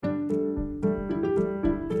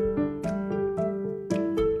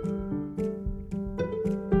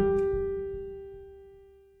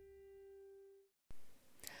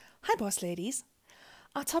Boss Ladies.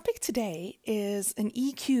 Our topic today is an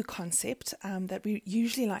EQ concept that we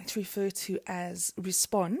usually like to refer to as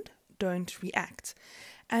respond, don't react.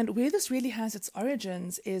 And where this really has its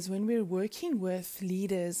origins is when we're working with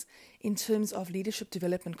leaders in terms of leadership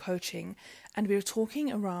development coaching, and we're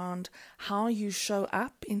talking around how you show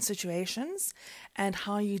up in situations and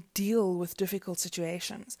how you deal with difficult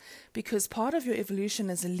situations. Because part of your evolution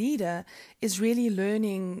as a leader is really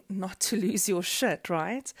learning not to lose your shit,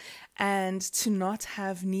 right? And to not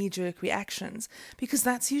have knee-jerk reactions, because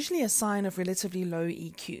that's usually a sign of relatively low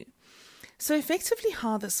EQ. So effectively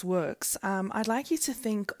how this works, I'd like you to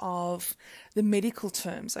think of the medical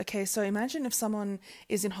terms. Okay, so imagine if someone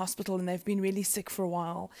is in hospital and they've been really sick for a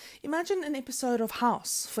while. Imagine an episode of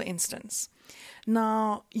House, for instance.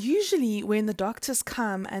 Now, usually when the doctors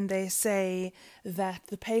come and they say that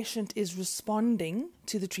the patient is responding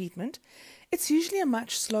to the treatment, it's usually a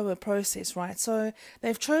much slower process, right? So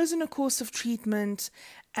they've chosen a course of treatment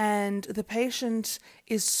and the patient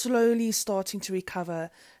is slowly starting to recover.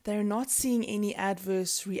 They're not seeing any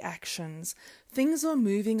adverse reactions. Things are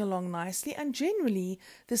moving along nicely, and generally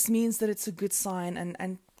this means that it's a good sign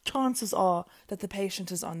and chances are that the patient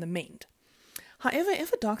is on the mend. However,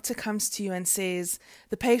 if a doctor comes to you and says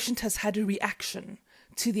the patient has had a reaction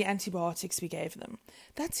to the antibiotics we gave them,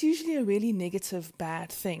 that's usually a really negative, bad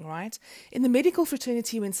thing, right? In the medical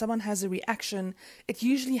fraternity, when someone has a reaction, it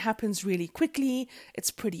usually happens really quickly.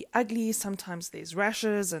 It's pretty ugly. Sometimes there's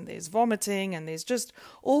rashes and there's vomiting and there's just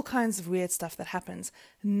all kinds of weird stuff that happens.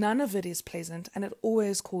 None of it is pleasant and it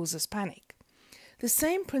always causes panic. The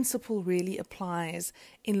same principle really applies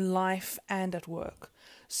in life and at work.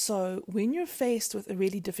 So when you're faced with a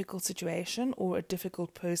really difficult situation or a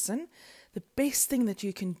difficult person, the best thing that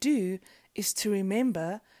you can do is to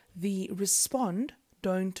remember the respond,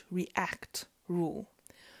 don't react rule.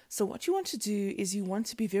 So what you want to do is you want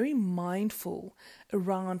to be very mindful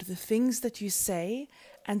around the things that you say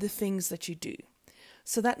and the things that you do.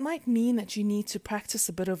 So that might mean that you need to practice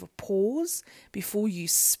a bit of a pause before you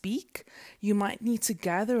speak. You might need to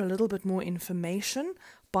gather a little bit more information,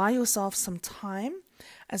 buy yourself some time,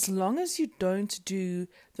 as long as you don't do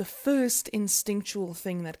the first instinctual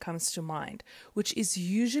thing that comes to mind, which is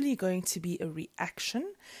usually going to be a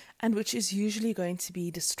reaction and which is usually going to be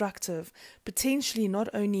destructive, potentially not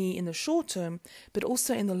only in the short term, but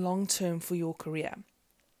also in the long term for your career.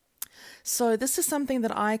 So this is something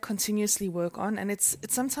that I continuously work on, and it's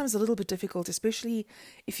sometimes a little bit difficult, especially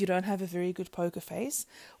if you don't have a very good poker face,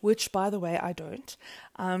 which, by the way, I don't.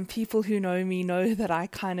 People who know me know that I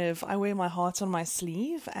wear my heart on my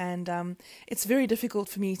sleeve, and it's very difficult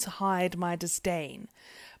for me to hide my disdain.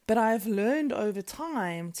 But I've learned over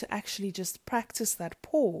time to actually just practice that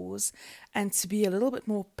pause and to be a little bit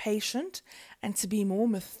more patient and to be more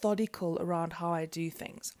methodical around how I do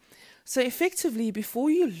things. So effectively, before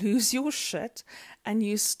you lose your shit and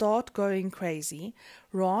you start going crazy,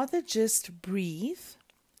 rather just breathe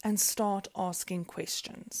and start asking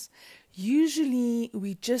questions. Usually,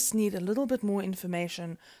 we just need a little bit more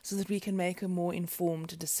information so that we can make a more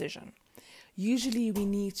informed decision. Usually, we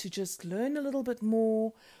need to just learn a little bit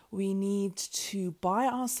more. We need to buy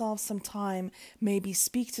ourselves some time, maybe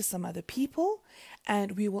speak to some other people,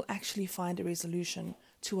 and we will actually find a resolution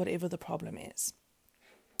to whatever the problem is.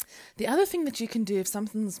 The other thing that you can do if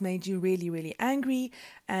something's made you really, really angry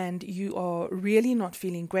and you are really not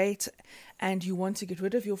feeling great and you want to get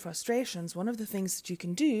rid of your frustrations, one of the things that you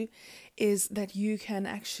can do is that you can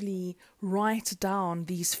actually write down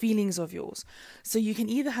these feelings of yours. So you can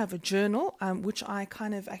either have a journal, which I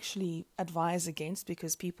kind of actually advise against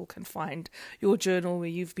because people can find your journal where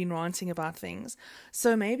you've been ranting about things.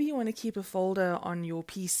 So maybe you want to keep a folder on your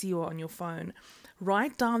PC or on your phone.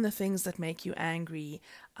 Write down the things that make you angry.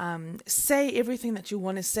 Say everything that you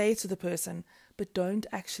want to say to the person, but don't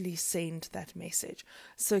actually send that message.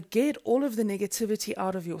 So get all of the negativity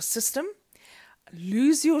out of your system.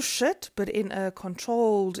 Lose your shit, but in a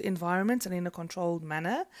controlled environment and in a controlled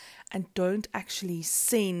manner. And don't actually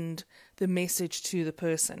send the message to the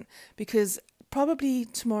person, because probably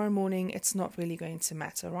tomorrow morning it's not really going to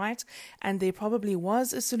matter, right? And there probably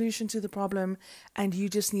was a solution to the problem and you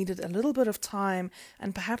just needed a little bit of time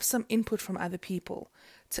and perhaps some input from other people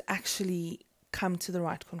to actually come to the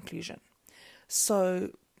right conclusion.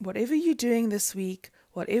 So whatever you're doing this week,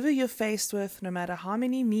 whatever you're faced with, no matter how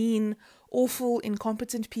many mean, awful,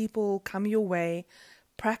 incompetent people come your way,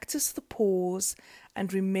 practice the pause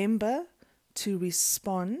and remember to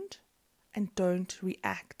respond and don't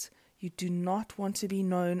react. You do not want to be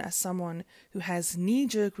known as someone who has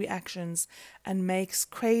knee-jerk reactions and makes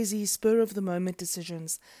crazy spur-of-the-moment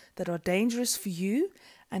decisions that are dangerous for you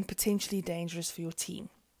and potentially dangerous for your team.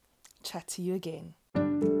 Chat to you again.